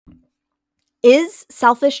Is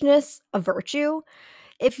selfishness a virtue?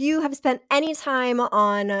 If you have spent any time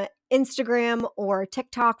on Instagram or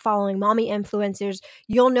TikTok following mommy influencers,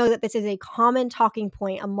 you'll know that this is a common talking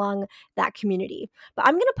point among that community. But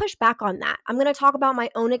I'm going to push back on that. I'm going to talk about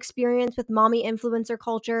my own experience with mommy influencer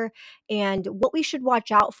culture and what we should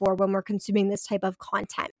watch out for when we're consuming this type of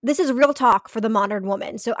content. This is real talk for the modern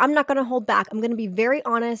woman, so I'm not going to hold back. I'm going to be very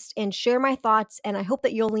honest and share my thoughts, and I hope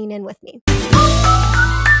that you'll lean in with me.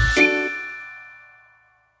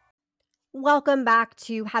 Welcome back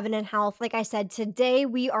to Heaven and Health. Like I said, today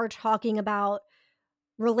we are talking about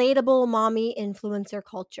relatable mommy influencer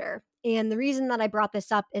culture. And the reason that I brought this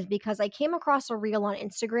up is because I came across a reel on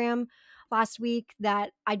Instagram last week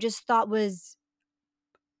that I just thought was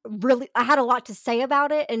really, I had a lot to say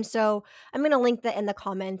about it. And so I'm going to link that in the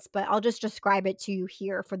comments, but I'll just describe it to you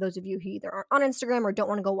here for those of you who either aren't on Instagram or don't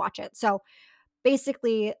want to go watch it. So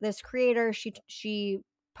basically, this creator, she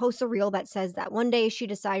posts a reel that says that one day she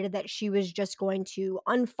decided that she was just going to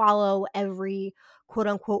unfollow every quote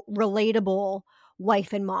unquote relatable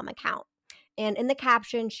wife and mom account. And in the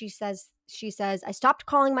caption, she says, I stopped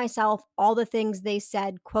calling myself all the things they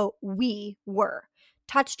said, quote, we were.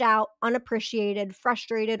 Touched out, unappreciated,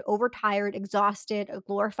 frustrated, overtired, exhausted, a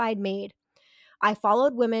glorified maid. I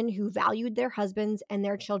followed women who valued their husbands and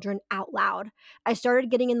their children out loud. I started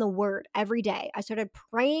getting in the word every day. I started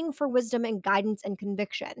praying for wisdom and guidance and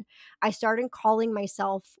conviction. I started calling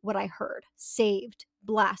myself what I heard: saved,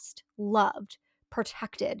 blessed, loved,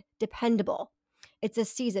 protected, dependable. It's a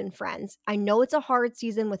season, friends. I know it's a hard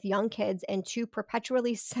season with young kids and two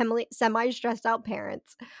perpetually semi-stressed out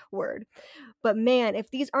parents. Word. But man, if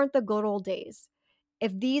these aren't the good old days,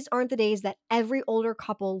 if these aren't the days that every older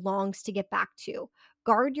couple longs to get back to,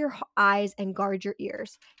 guard your eyes and guard your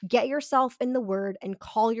ears. Get yourself in the word and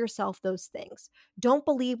call yourself those things. Don't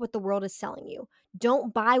believe what the world is selling you.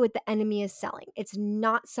 Don't buy what the enemy is selling. It's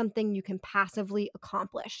not something you can passively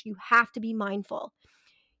accomplish. You have to be mindful.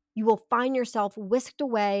 You will find yourself whisked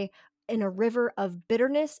away in a river of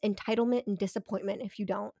bitterness, entitlement, and disappointment if you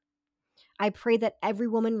don't. I pray that every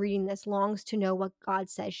woman reading this longs to know what God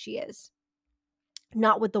says she is,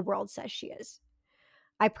 not what the world says she is.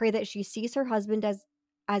 I pray that she sees her husband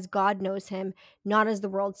as God knows him, not as the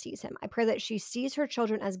world sees him. I pray that she sees her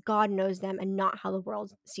children as God knows them and not how the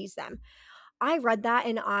world sees them. I read that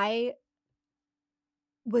and I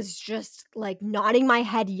was just like nodding my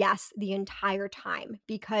head yes the entire time,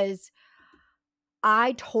 because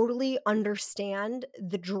I totally understand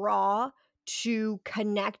the draw to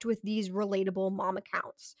connect with these relatable mom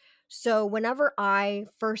accounts. So whenever I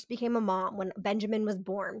first became a mom, when Benjamin was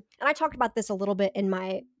born, and I talked about this a little bit in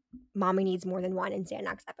my Mommy Needs More Than One in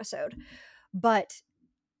Xanax episode, but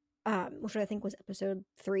which I think was episode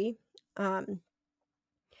 3.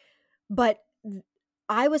 But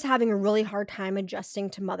I was having a really hard time adjusting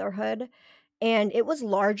to motherhood, and it was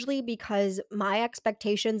largely because my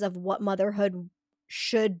expectations of what motherhood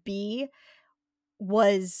should be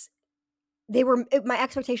was my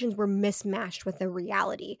expectations were mismatched with the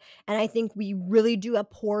reality. And I think we really do a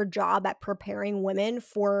poor job at preparing women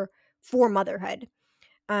for motherhood.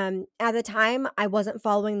 At the time, I wasn't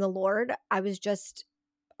following the Lord. I was just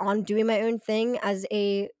on doing my own thing as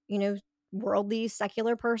a, worldly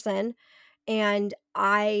secular person. And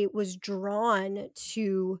I was drawn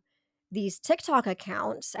to these TikTok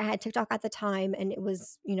accounts. I had TikTok at the time, and it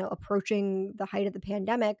was, approaching the height of the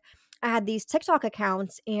pandemic. I had these TikTok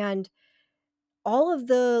accounts, and all of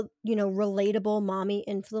the, relatable mommy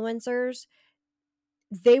influencers,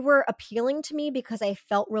 they were appealing to me because I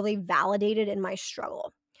felt really validated in my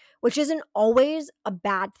struggle, which isn't always a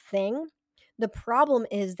bad thing. The problem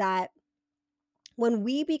is that when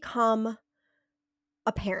we become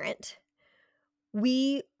a parent,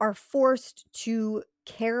 we are forced to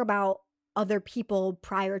care about other people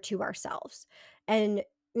prior to ourselves. And,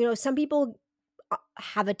 some people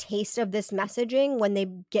have a taste of this messaging when they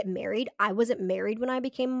get married. I wasn't married when I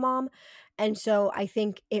became a mom. And so I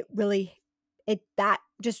think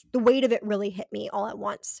just the weight of it really hit me all at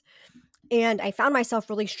once. And I found myself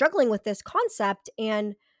really struggling with this concept.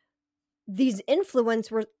 And these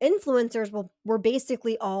influencers were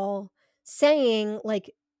basically all saying,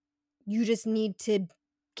 like, you just need to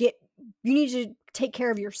take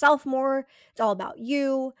care of yourself more. It's all about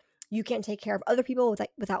you. You can't take care of other people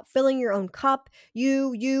without filling your own cup.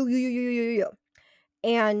 You.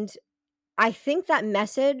 And I think that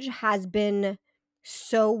message has been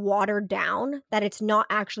so watered down that it's not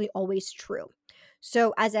actually always true.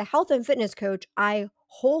 So as a health and fitness coach, I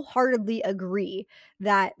wholeheartedly agree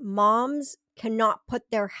that moms cannot put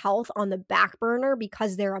their health on the back burner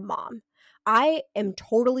because they're a mom. I am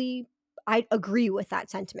totally I agree with that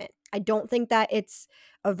sentiment. I don't think that it's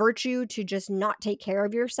a virtue to just not take care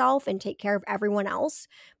of yourself and take care of everyone else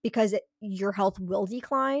because your health will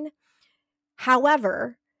decline.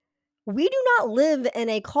 However, we do not live in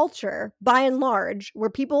a culture, by and large, where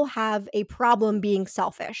people have a problem being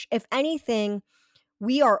selfish. If anything,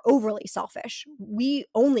 we are overly selfish. We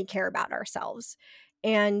only care about ourselves.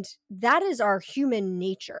 And that is our human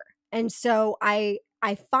nature. And so I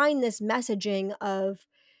find this messaging of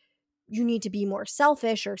you need to be more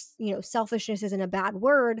selfish, or selfishness isn't a bad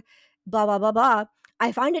word, blah blah blah blah.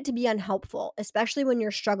 I find it to be unhelpful, especially when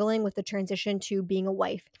you're struggling with the transition to being a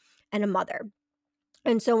wife and a mother.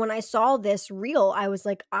 And so when I saw this reel, I was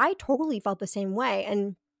like, I totally felt the same way.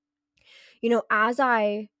 And as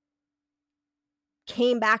I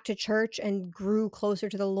came back to church and grew closer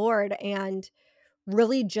to the Lord and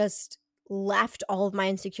really just left all of my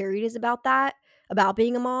insecurities about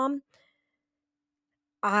being a mom,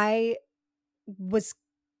 I was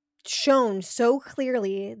shown so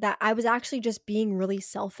clearly that I was actually just being really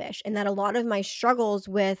selfish, and that a lot of my struggles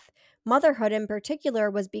with motherhood in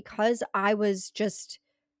particular was because I was just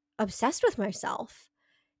obsessed with myself.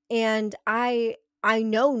 And I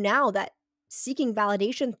know now that seeking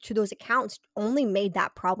validation to those accounts only made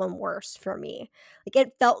that problem worse for me. Like,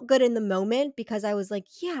 it felt good in the moment because I was like,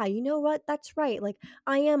 yeah, you know what? That's right. Like,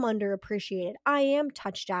 I am underappreciated. I am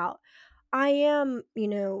touched out. I am,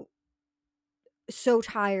 so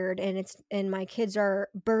tired, and my kids are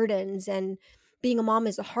burdens, and being a mom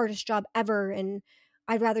is the hardest job ever, and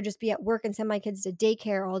I'd rather just be at work and send my kids to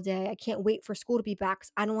daycare all day. I can't wait for school to be back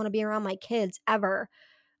 'cause I don't want to be around my kids ever.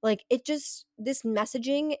 Like, this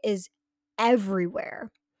messaging is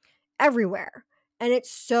everywhere, everywhere. And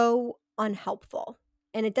it's so unhelpful.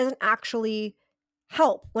 And it doesn't actually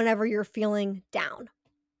help whenever you're feeling down.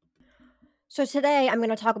 So today I'm going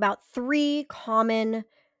to talk about 3 common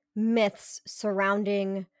myths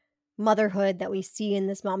surrounding motherhood that we see in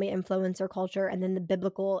this mommy influencer culture, and then the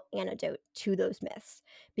biblical antidote to those myths.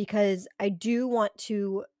 Because I do want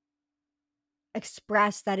to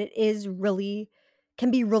express that it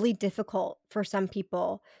can be really difficult for some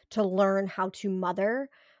people to learn how to mother,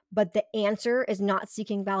 but the answer is not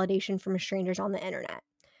seeking validation from strangers on the internet.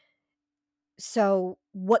 So,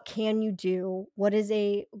 what can you do? What is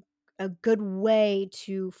a good way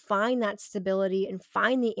to find that stability and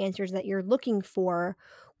find the answers that you're looking for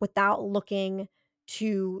without looking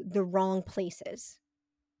to the wrong places?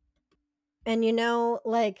 And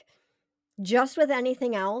like, just with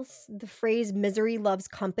anything else, the phrase misery loves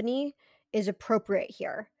company is appropriate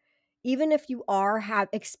here. Even if you are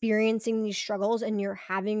experiencing these struggles and you're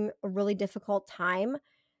having a really difficult time,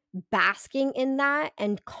 basking in that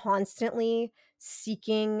and constantly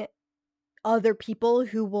seeking other people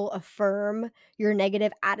who will affirm your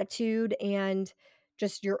negative attitude and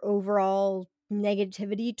just your overall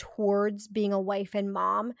negativity towards being a wife and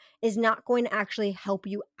mom is not going to actually help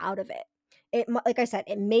you out of it. Like I said,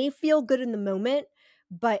 it may feel good in the moment,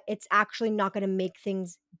 but it's actually not going to make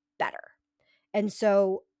things better. And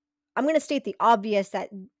so I'm going to state the obvious that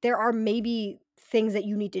there are maybe things that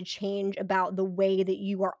you need to change about the way that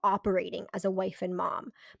you are operating as a wife and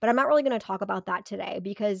mom. But I'm not really going to talk about that today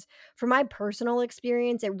because, from my personal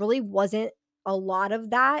experience, it really wasn't a lot of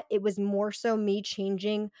that. It was more so me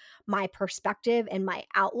changing my perspective and my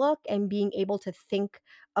outlook and being able to think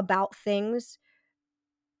about things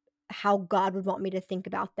how God would want me to think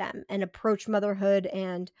about them and approach motherhood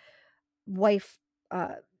and wife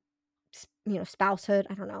uh spousehood.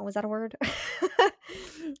 I don't know. Is that a word?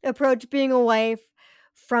 Approach being a wife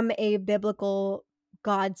from a biblical,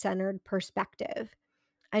 God centered perspective.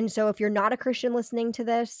 And so, if you're not a Christian listening to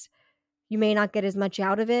this, you may not get as much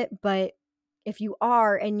out of it. But if you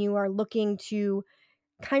are, and you are looking to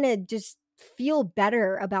kind of just feel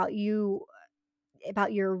better about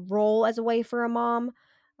about your role as a wife or a mom,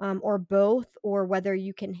 or both, or whether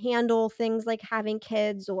you can handle things like having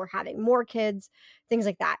kids or having more kids, things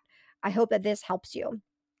like that, I hope that this helps you.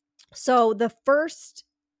 So, the first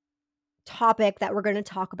topic that we're going to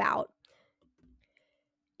talk about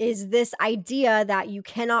is this idea that you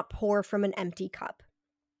cannot pour from an empty cup.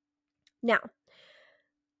 Now,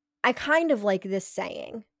 I kind of like this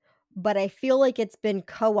saying, but I feel like it's been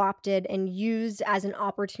co opted and used as an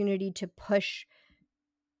opportunity to push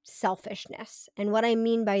selfishness. And what I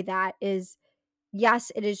mean by that is,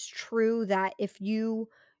 yes, it is true that if you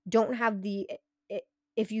don't have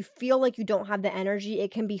if you feel like you don't have the energy,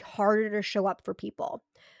 it can be harder to show up for people.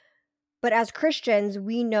 But as Christians,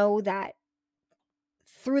 we know that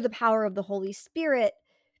through the power of the Holy Spirit,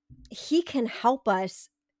 He can help us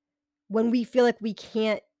when we feel like we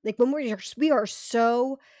can't, like when we are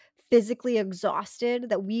so physically exhausted,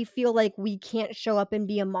 that we feel like we can't show up and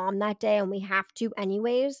be a mom that day and we have to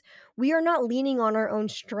anyways, we are not leaning on our own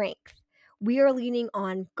strength. We are leaning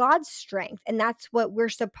on God's strength. And that's what we're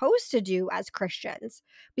supposed to do as Christians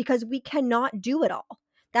because we cannot do it all.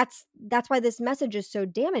 That's why this message is so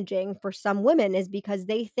damaging for some women, is because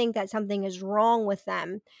they think that something is wrong with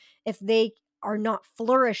them if they are not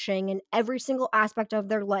flourishing in every single aspect of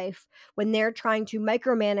their life when they're trying to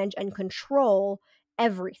micromanage and control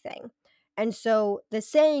everything. And so the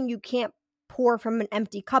saying you can't pour from an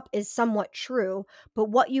empty cup is somewhat true, but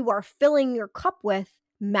what you are filling your cup with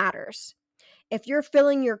matters. If you're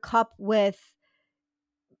filling your cup with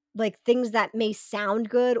like things that may sound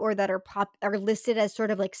good or that are listed as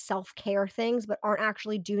sort of like self-care things but aren't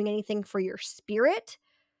actually doing anything for your spirit,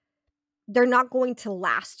 they're not going to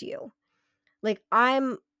last you. Like,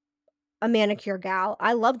 I'm a manicure gal.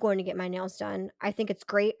 I love going to get my nails done. I think it's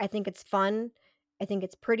great. I think it's fun. I think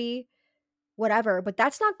it's pretty, whatever. But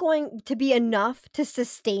that's not going to be enough to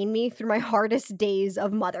sustain me through my hardest days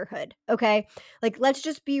of motherhood. Okay. Like, let's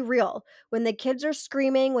just be real. When the kids are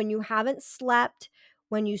screaming, when you haven't slept,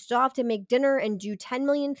 when you still have to make dinner and do 10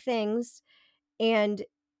 million things, and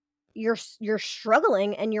you're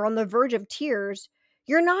struggling and you're on the verge of tears,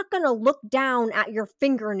 you're not going to look down at your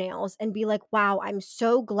fingernails and be like, "Wow, I'm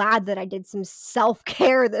so glad that I did some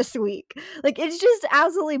self-care this week." Like, it's just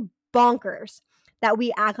absolutely bonkers that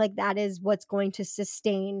we act like that is what's going to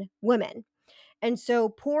sustain women. And so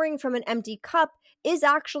pouring from an empty cup is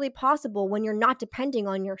actually possible when you're not depending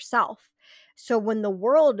on yourself. So when the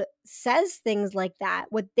world says things like that,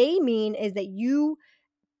 what they mean is that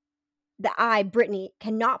Brittany,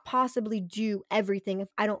 cannot possibly do everything if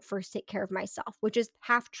I don't first take care of myself, which is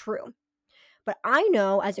half true. But I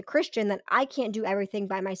know as a Christian that I can't do everything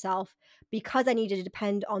by myself because I need to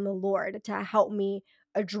depend on the Lord to help me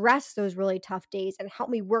address those really tough days and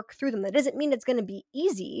help me work through them. That doesn't mean it's going to be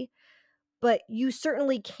easy, but you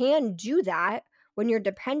certainly can do that when you're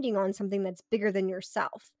depending on something that's bigger than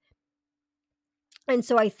yourself. And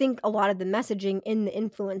so I think a lot of the messaging in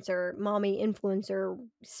the mommy influencer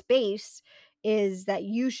space is that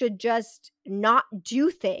you should just not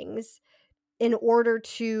do things in order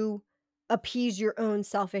to appease your own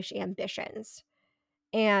selfish ambitions.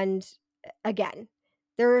 And again,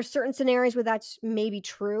 there are certain scenarios where that's maybe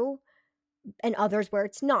true and others where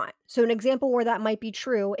it's not. So an example where that might be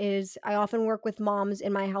true is I often work with moms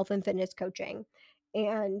in my health and fitness coaching.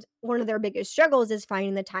 And one of their biggest struggles is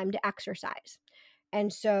finding the time to exercise.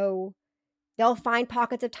 And so they'll find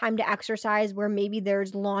pockets of time to exercise where maybe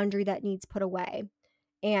there's laundry that needs put away.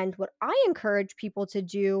 And what I encourage people to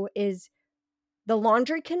do is the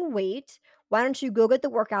laundry can wait. Why don't you go get the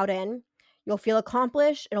workout in? You'll feel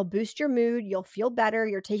accomplished. It'll boost your mood. You'll feel better.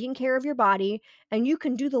 You're taking care of your body, and you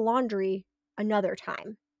can do the laundry another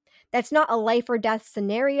time. That's not a life or death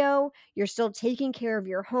scenario. You're still taking care of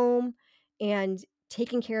your home and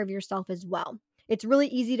taking care of yourself as well. It's really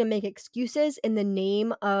easy to make excuses in the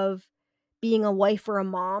name of being a wife or a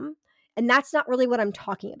mom, and that's not really what I'm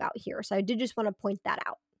talking about here. So I did just want to point that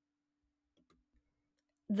out.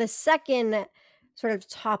 The second sort of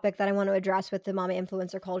topic that I want to address with the mommy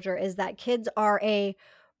influencer culture is that kids are a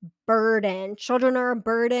burden. Children are a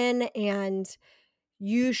burden, and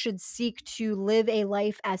you should seek to live a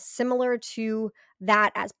life as similar to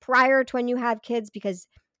that as prior to when you have kids, because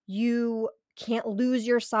you can't lose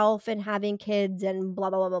yourself in having kids and blah,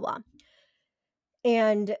 blah, blah, blah, blah.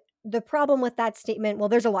 And the problem with that statement, well,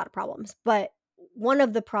 there's a lot of problems, but one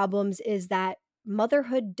of the problems is that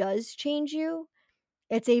motherhood does change you.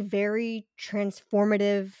 It's a very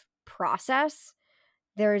transformative process.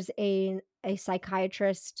 There's a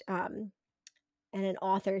psychiatrist, and an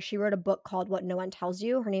author. She wrote a book called What No One Tells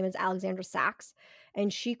You. Her name is Alexandra Sachs,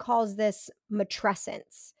 and she calls this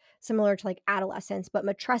matrescence, similar to like adolescence, but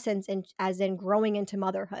matrescence as in growing into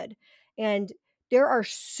motherhood. And there are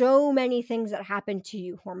so many things that happen to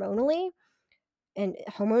you hormonally,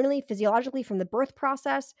 physiologically, from the birth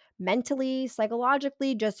process, mentally,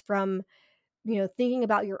 psychologically, just from thinking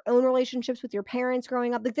about your own relationships with your parents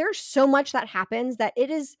growing up. Like, there's so much that happens that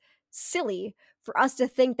it is silly for us to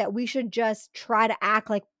think that we should just try to act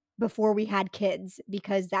like before we had kids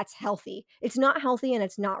because that's healthy. It's not healthy and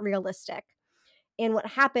it's not realistic. And what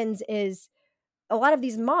happens is a lot of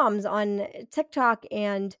these moms on TikTok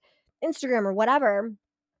and Instagram or whatever,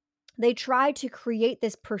 they try to create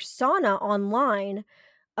this persona online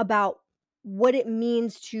about what it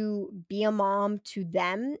means to be a mom to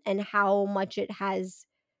them and how much it has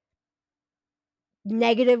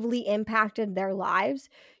negatively impacted their lives.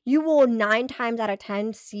 You will 9 times out of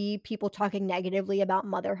 10 see people talking negatively about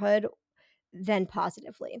motherhood than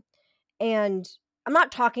positively. And I'm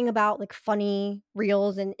not talking about, like, funny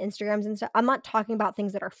reels and Instagrams and stuff. I'm not talking about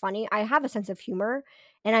things that are funny. I have a sense of humor,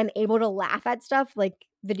 and I'm able to laugh at stuff, like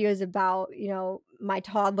videos about, my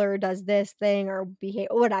toddler does this thing or behave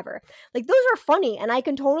or whatever. Like, those are funny, and I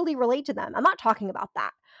can totally relate to them. I'm not talking about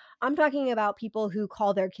that. I'm talking about people who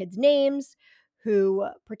call their kids names, who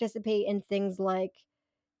participate in things like,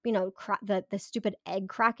 the stupid egg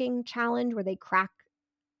cracking challenge where they crack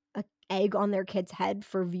a egg on their kid's head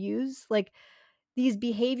for views. Like, these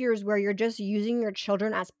behaviors where you're just using your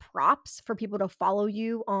children as props for people to follow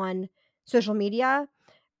you on social media,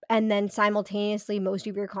 and then simultaneously most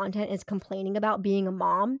of your content is complaining about being a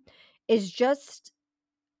mom, is just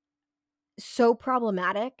so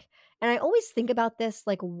problematic. And I always think about this,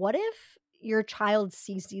 like, what if your child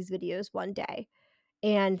sees these videos one day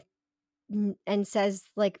and and says,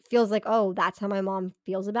 like, feels like, "Oh, that's how my mom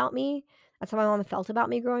feels about me. That's how my mom felt about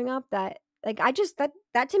me growing up." That, like, I just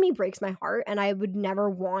that to me breaks my heart, and I would never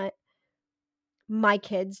want my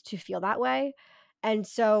kids to feel that way. And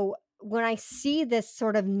so when I see this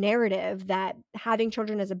sort of narrative that having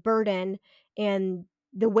children is a burden, and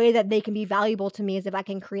the way that they can be valuable to me is if I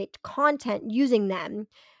can create content using them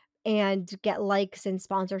and get likes and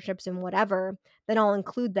sponsorships and whatever, then I'll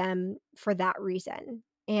include them for that reason.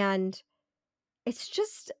 And it's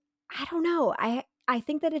just, I don't know. I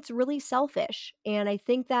think that it's really selfish, and I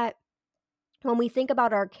think that when we think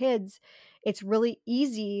about our kids, it's really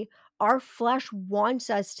easy. Our flesh wants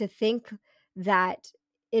us to think that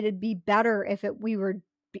it'd be better if we were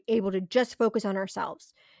able to just focus on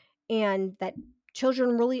ourselves, and that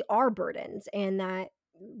children really are burdens, and that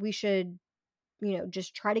we should,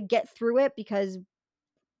 just try to get through it because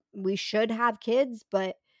we should have kids,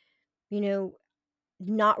 but, you know,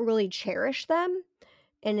 not really cherish them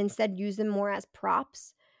and instead use them more as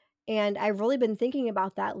props. And I've really been thinking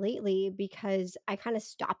about that lately because I kind of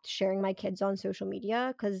stopped sharing my kids on social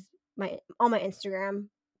media, because my on my Instagram,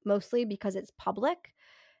 mostly because it's public,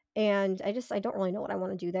 and I don't really know what I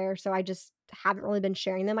want to do there, so I just haven't really been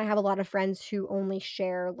sharing them. I have a lot of friends who only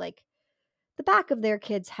share, like, the back of their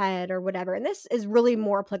kid's head or whatever, and this is really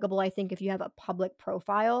more applicable, I think, if you have a public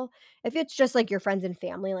profile. If it's just, like, your friends and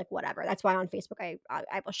family, like, whatever. That's why on Facebook I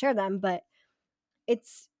will share them, but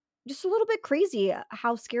it's just a little bit crazy,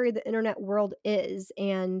 how scary the internet world is,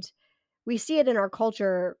 and we see it in our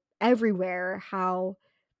culture everywhere, how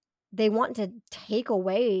they want to take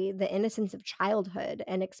away the innocence of childhood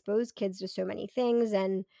and expose kids to so many things,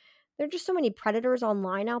 and there are just so many predators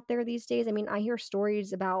online out there these days. I mean, I hear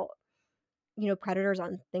stories about, predators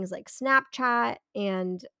on things like Snapchat,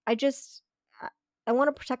 and I I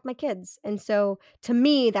wanna protect my kids, and so, to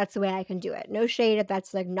me, that's the way I can do it. No shade if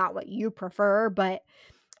that's, like, not what you prefer, but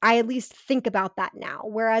I at least think about that now,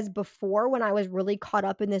 whereas before, when I was really caught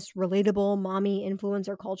up in this relatable mommy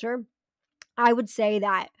influencer culture, I would say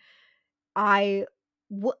that I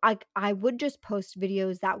I would just post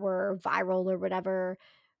videos that were viral or whatever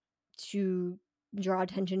to draw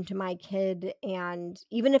attention to my kid, and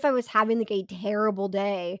even if I was having, like, a terrible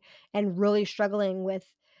day and really struggling with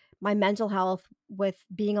my mental health with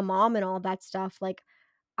being a mom and all that stuff, like,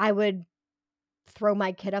 I would throw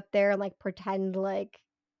my kid up there and, like, pretend like,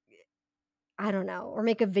 I don't know, or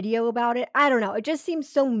make a video about it. I don't know. It just seems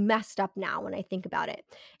so messed up now when I think about it.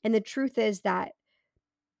 And the truth is that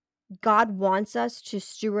God wants us to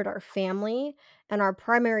steward our family, and our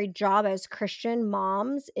primary job as Christian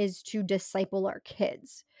moms is to disciple our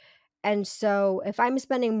kids. And so if I'm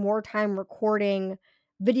spending more time recording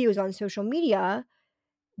videos on social media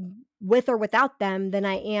with or without them than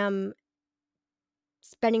I am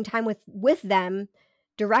spending time with them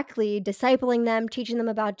directly, discipling them, teaching them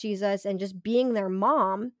about Jesus, and just being their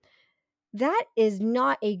mom, that is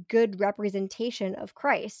not a good representation of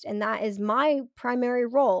Christ, and that is my primary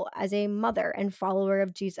role as a mother and follower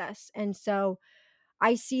of Jesus. And so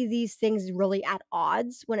I see these things really at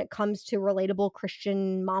odds when it comes to relatable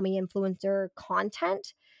Christian mommy influencer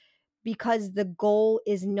content, because the goal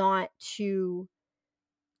is not to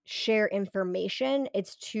share information,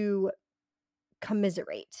 it's to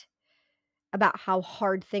commiserate about how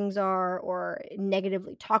hard things are or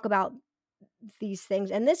negatively talk about these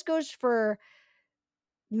things. And this goes for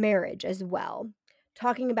marriage as well.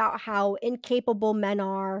 Talking about how incapable men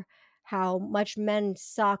are, how much men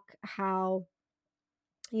suck, how,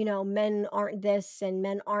 men aren't this and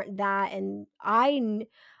men aren't that. And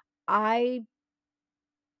I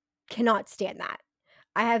cannot stand that.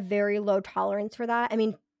 I have very low tolerance for that. I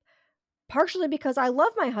mean, partially because I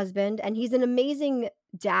love my husband and he's an amazing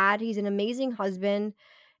dad, he's an amazing husband,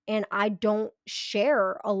 and I don't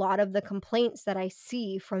share a lot of the complaints that I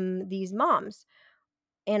see from these moms.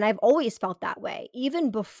 And I've always felt that way,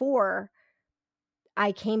 even before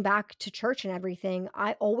I came back to church and everything,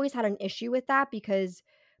 I always had an issue with that because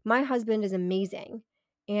my husband is amazing,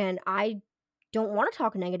 and I don't wanna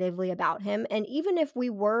talk negatively about him, and even if we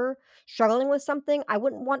were struggling with something, I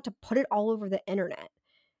wouldn't want to put it all over the internet.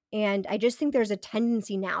 And I just think there's a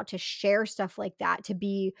tendency now to share stuff like that, to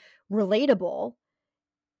be relatable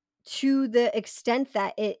to the extent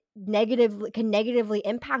that it negatively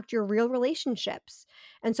impact your real relationships.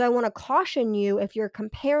 And so I wanna caution you, if you're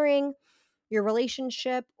comparing your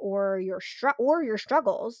relationship or your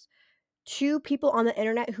struggles to people on the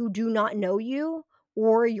internet who do not know you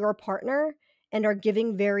or your partner and are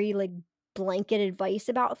giving very, like, blanket advice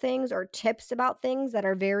about things or tips about things that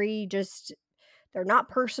are very just they're not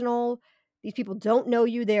personal. These people don't know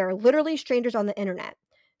you. They are literally strangers on the internet.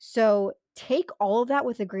 So take all of that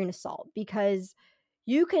with a grain of salt, because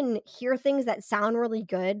you can hear things that sound really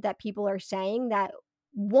good that people are saying that,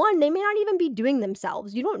 one, they may not even be doing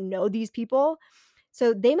themselves. You don't know these people.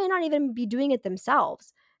 So they may not even be doing it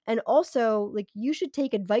themselves. And also, like, you should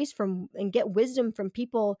take advice from and get wisdom from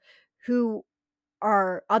people who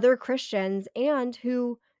are other Christians and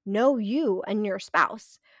who know you and your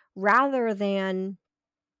spouse, rather than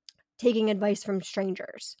taking advice from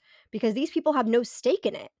strangers, because these people have no stake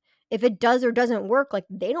in it. If it does or doesn't work, like,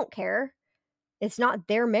 they don't care. It's not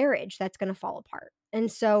their marriage that's going to fall apart.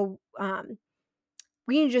 And so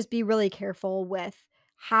we need to just be really careful with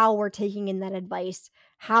how we're taking in that advice,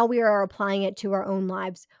 how we are applying it to our own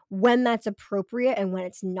lives, when that's appropriate and when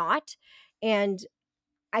it's not. And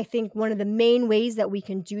I think one of the main ways that we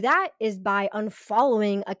can do that is by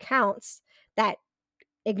unfollowing accounts that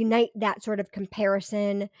ignite that sort of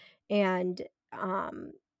comparison and,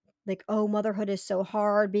 like, "Oh, motherhood is so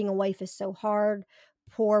hard, being a wife is so hard,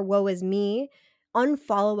 poor woe is me."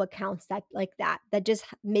 Unfollow accounts that just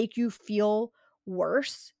make you feel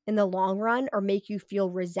worse in the long run, or make you feel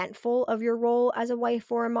resentful of your role as a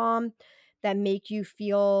wife or a mom, that make you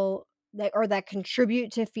feel that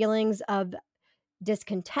contribute to feelings of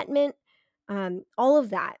discontentment, all of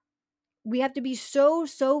that. We have to be so,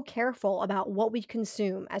 so careful about what we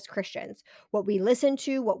consume as Christians, what we listen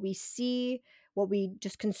to, what we see, what we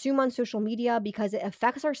just consume on social media, because it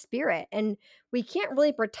affects our spirit. And we can't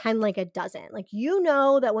really pretend like it doesn't. Like, you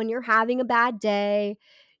know, that when you're having a bad day,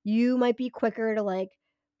 you might be quicker to, like,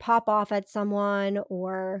 pop off at someone,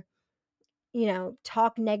 or,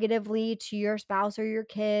 talk negatively to your spouse or your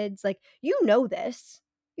kids. Like, you know this.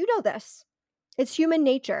 You know this. It's human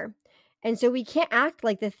nature. And so we can't act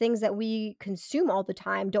like the things that we consume all the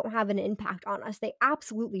time don't have an impact on us. They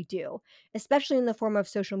absolutely do, especially in the form of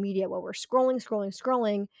social media, where we're scrolling, scrolling,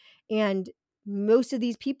 scrolling. And most of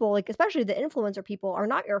these people, like especially the influencer people, are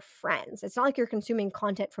not your friends. It's not like you're consuming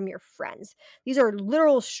content from your friends. These are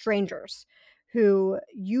literal strangers who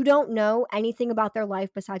you don't know anything about their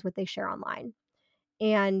life besides what they share online.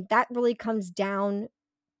 And that really comes down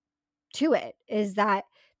to it, is that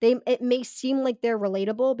it may seem like they're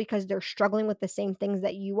relatable because they're struggling with the same things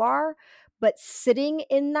that you are, but sitting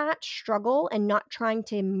in that struggle and not trying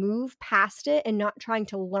to move past it and not trying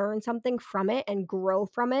to learn something from it and grow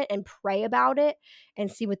from it and pray about it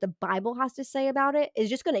and see what the Bible has to say about it is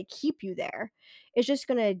just going to keep you there. It's just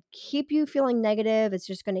going to keep you feeling negative. It's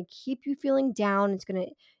just going to keep you feeling down. It's going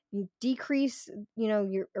to decrease,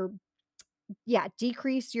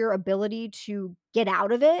 decrease your ability to get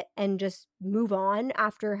out of it and just move on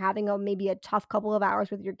after having maybe a tough couple of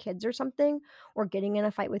hours with your kids or something, or getting in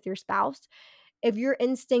a fight with your spouse. If your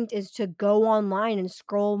instinct is to go online and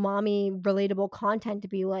scroll mommy relatable content to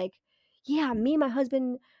be like, yeah, me and my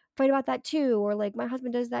husband fight about that too, or like my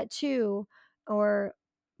husband does that too, or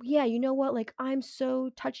yeah, you know what? Like, I'm so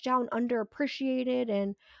touched down, underappreciated,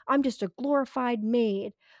 and I'm just a glorified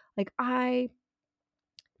maid. Like,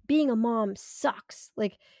 being a mom sucks.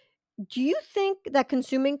 Like, do you think that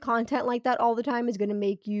consuming content like that all the time is gonna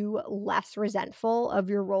make you less resentful of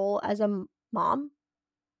your role as a mom?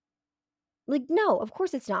 Like, no, of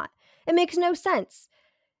course it's not. It makes no sense.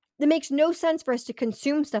 It makes no sense for us to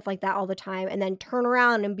consume stuff like that all the time and then turn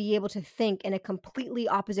around and be able to think in a completely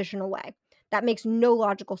oppositional way. That makes no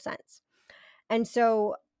logical sense. And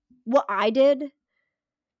so what I did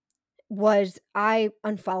was I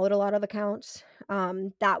unfollowed a lot of accounts,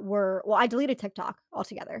 I deleted TikTok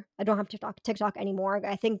altogether. I don't have TikTok anymore.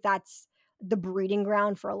 I think that's the breeding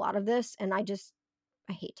ground for a lot of this, and I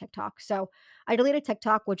hate TikTok. So, I deleted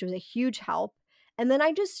TikTok, which was a huge help, and then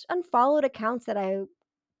I just unfollowed accounts that I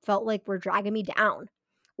felt like were dragging me down,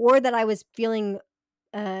 or that I was feeling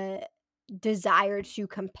a desire to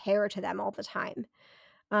compare to them all the time.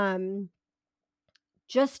 Um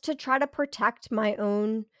just to try to protect my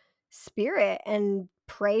own spirit and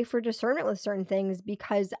pray for discernment with certain things,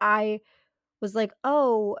 because I was like,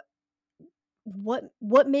 "Oh,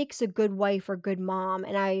 what makes a good wife or good mom?"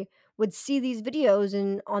 And I would see these videos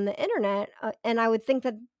and on the internet, and I would think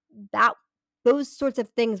that that those sorts of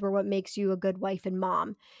things were what makes you a good wife and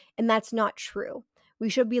mom, and that's not true. We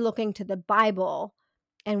should be looking to the Bible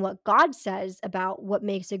and what God says about what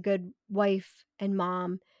makes a good wife and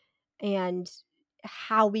mom, and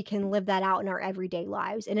how we can live that out in our everyday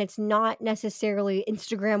lives. And it's not necessarily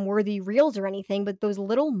Instagram worthy reels or anything, but those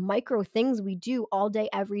little micro things we do all day,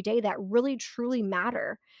 every day that really truly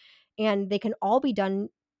matter. And they can all be done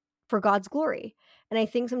for God's glory. And I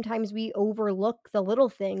think sometimes we overlook the little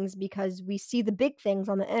things because we see the big things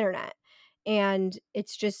on the internet. And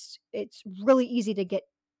it's really easy to get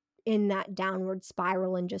in that downward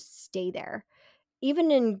spiral and just stay there.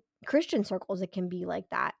 Even in Christian circles, it can be like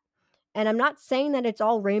that. And I'm not saying that it's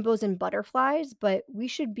all rainbows and butterflies, but we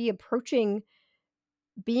should be approaching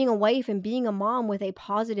being a wife and being a mom with a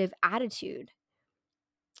positive attitude.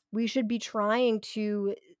 We should be trying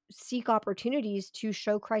to seek opportunities to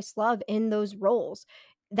show Christ's love in those roles.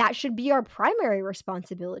 That should be our primary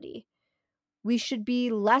responsibility. We should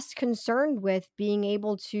be less concerned with being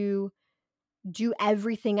able to do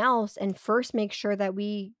everything else and first make sure that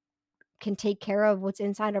we can take care of what's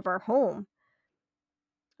inside of our home,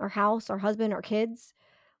 our house, our husband, our kids.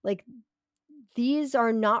 Like, these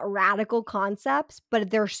are not radical concepts, but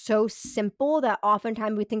they're so simple that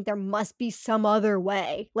oftentimes we think there must be some other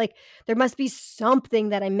way. Like, there must be something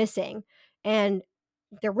that I'm missing, and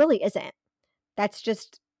there really isn't. That's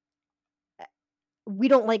just we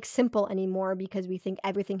don't like simple anymore because we think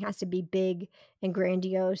everything has to be big and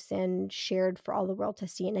grandiose and shared for all the world to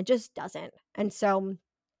see, and it just doesn't. And so,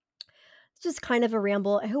 it's just kind of a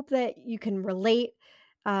ramble. I hope that you can relate,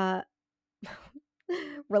 uh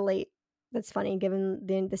relate. That's funny given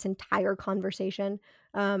this entire conversation.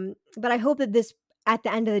 But I hope that this, at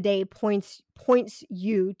the end of the day, points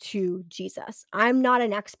you to Jesus. I'm not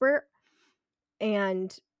an expert,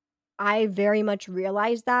 and I very much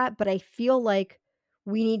realize that, but I feel like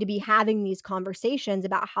we need to be having these conversations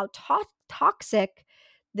about how toxic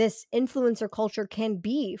this influencer culture can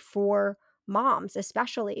be for moms,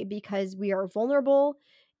 especially because we are vulnerable.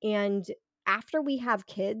 And after we have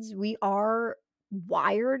kids, we are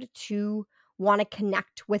wired to want to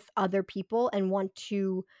connect with other people and want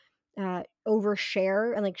to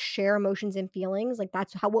overshare and like share emotions and feelings. Like,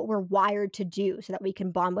 that's how what we're wired to do so that we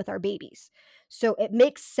can bond with our babies. So it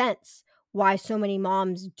makes sense why so many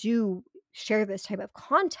moms do share this type of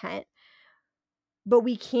content, but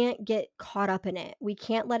we can't get caught up in it. We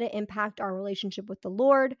can't let it impact our relationship with the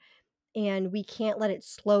Lord, and we can't let it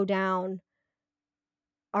slow down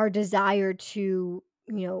our desire to,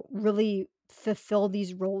 really fulfill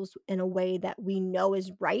these roles in a way that we know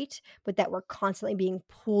is right, but that we're constantly being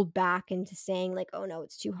pulled back into saying, like, oh no,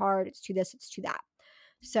 it's too hard, it's too this, it's too that.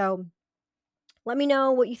 So let me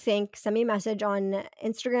know what you think. Send me a message on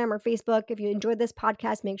Instagram or Facebook. If you enjoyed this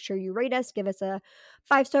podcast, make sure you rate us, give us a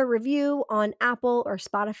 5-star review on Apple or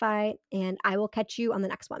Spotify, and I will catch you on the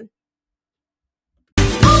next one.